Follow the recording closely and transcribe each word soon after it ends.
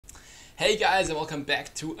Hey guys, and welcome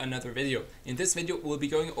back to another video. In this video we'll be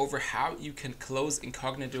going over how you can close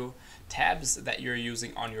incognito tabs that you're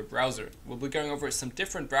using on your browser. We'll be going over some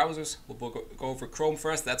different browsers. We'll go over Chrome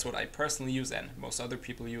first, that's what I personally use and most other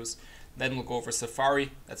people use. Then we'll go over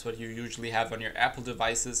Safari, that's what you usually have on your Apple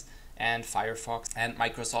devices, and Firefox and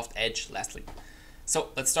Microsoft Edge lastly. So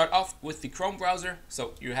let's start off with the Chrome browser.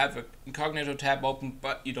 So you have an incognito tab open,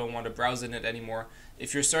 but you don't want to browse in it anymore.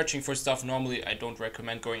 If you're searching for stuff normally, I don't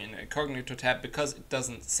recommend going in an incognito tab because it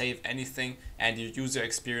doesn't save anything and your user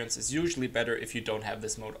experience is usually better if you don't have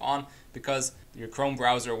this mode on, because your Chrome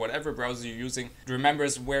browser or whatever browser you're using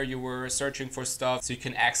remembers where you were searching for stuff, so you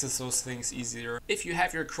can access those things easier. If you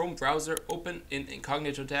have your Chrome browser open in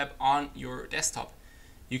incognito tab on your desktop,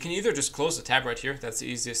 you can either just close the tab right here, that's the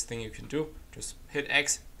easiest thing you can do. Just hit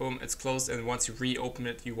X, boom, it's closed, and once you reopen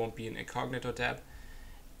it, you won't be in incognito tab.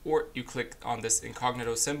 Or you click on this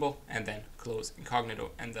incognito symbol and then close incognito,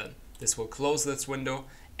 and then this will close this window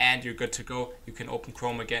and you're good to go. You can open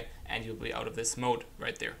Chrome again and you'll be out of this mode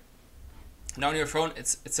right there. Now on your phone,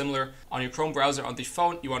 it's similar. On your Chrome browser on the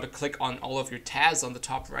phone, you want to click on all of your tabs on the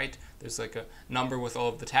top right. There's like a number with all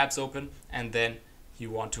of the tabs open, and then you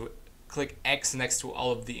want to click X next to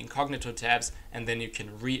all of the incognito tabs, and then you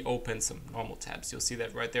can reopen some normal tabs. You'll see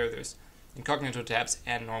that right there. There's incognito tabs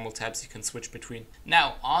and normal tabs you can switch between.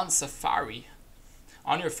 Now on Safari,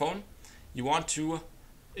 on your phone, you want to,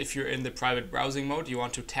 if you're in the private browsing mode, you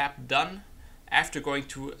want to tap done after going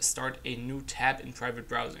to start a new tab in private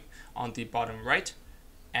browsing on the bottom right,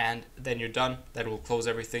 and then you're done. That will close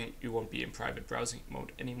everything. You won't be in private browsing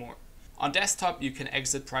mode anymore. On desktop, you can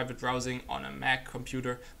exit private browsing on a Mac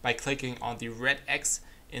computer by clicking on the red X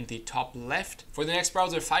in the top left. For the next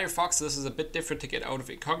browser, Firefox, this is a bit different to get out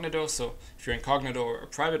of incognito. So if you're incognito or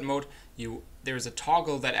private mode, there's a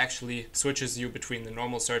toggle that actually switches you between the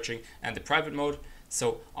normal searching and the private mode.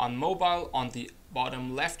 So on mobile, on the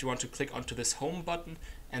bottom left, you want to click onto this home button,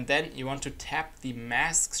 and then you want to tap the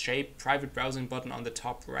mask shaped private browsing button on the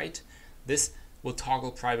top right. This will toggle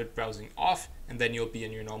private browsing off, and then you'll be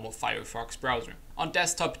in your normal Firefox browser. On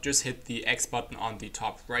desktop, just hit the X button on the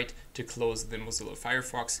top right to close the Mozilla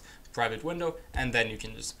Firefox private window, and then you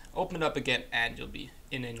can just open it up again and you'll be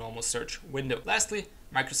in a normal search window. Lastly,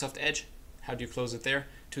 Microsoft Edge. How do you close it there?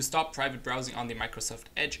 To stop private browsing on the Microsoft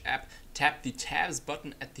Edge app, tap the tabs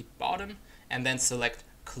button at the bottom and then select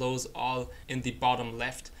close all in the bottom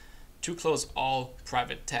left to close all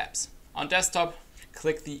private tabs. On desktop,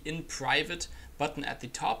 click the in private button at the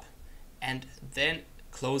top and then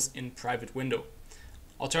close in private window.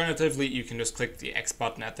 Alternatively, you can just click the X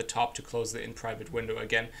button at the top to close the in private window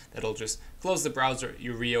again. That'll just close the browser,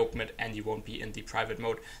 you reopen it, and you won't be in the private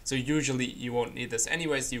mode. So usually you won't need this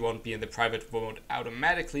anyways, you won't be in the private mode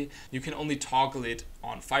automatically. You can only toggle it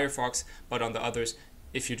on Firefox, but on the others,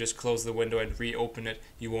 if you just close the window and reopen it,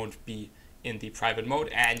 you won't be in the private mode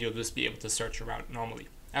and you'll just be able to search around normally.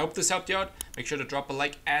 I hope this helped you out. Make sure to drop a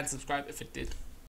like and subscribe if it did.